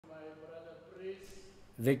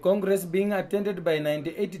The Congress, being attended by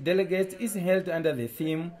 98 delegates, is held under the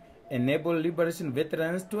theme, Enable Liberation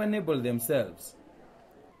Veterans to Enable Themselves.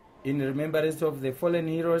 In remembrance of the fallen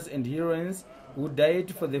heroes and heroines who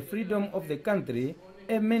died for the freedom of the country,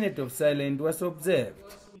 a minute of silence was observed.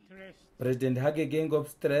 President Geingob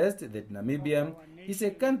stressed that Namibia is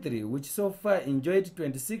a country which so far enjoyed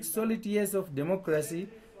 26 solid years of democracy,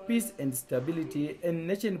 peace and stability and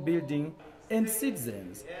nation building, and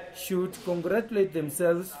citizens should congratulate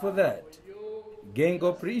themselves for that.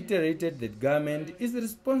 Geingob reiterated that government is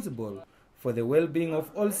responsible for the well-being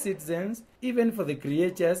of all citizens, even for the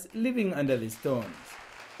creatures living under the stones.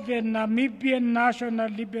 The Namibian National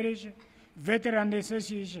Liberation Veteran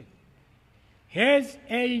Association has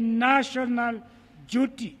a national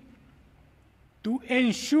duty to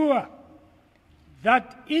ensure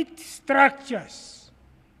that its structures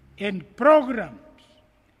and programs,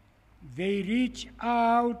 they reach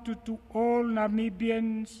out to all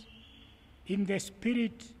Namibians in the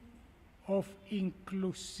spirit of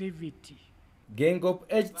inclusivity. Geingob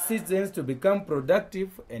urged citizens to become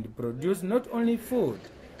productive and produce not only food,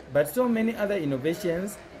 but so many other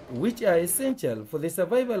innovations which are essential for the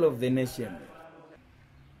survival of the nation.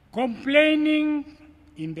 Complaining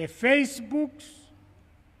in the Facebooks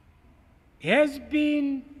has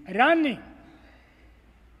been running.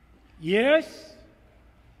 Yes,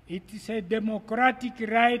 it is a democratic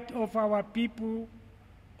right of our people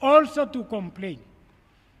also to complain.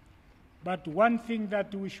 But one thing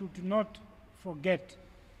that we should not forget,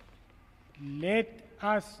 let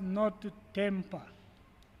us not tamper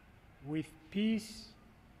with peace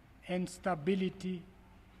and stability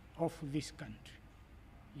of this country.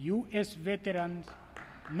 You as veterans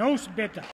knows better.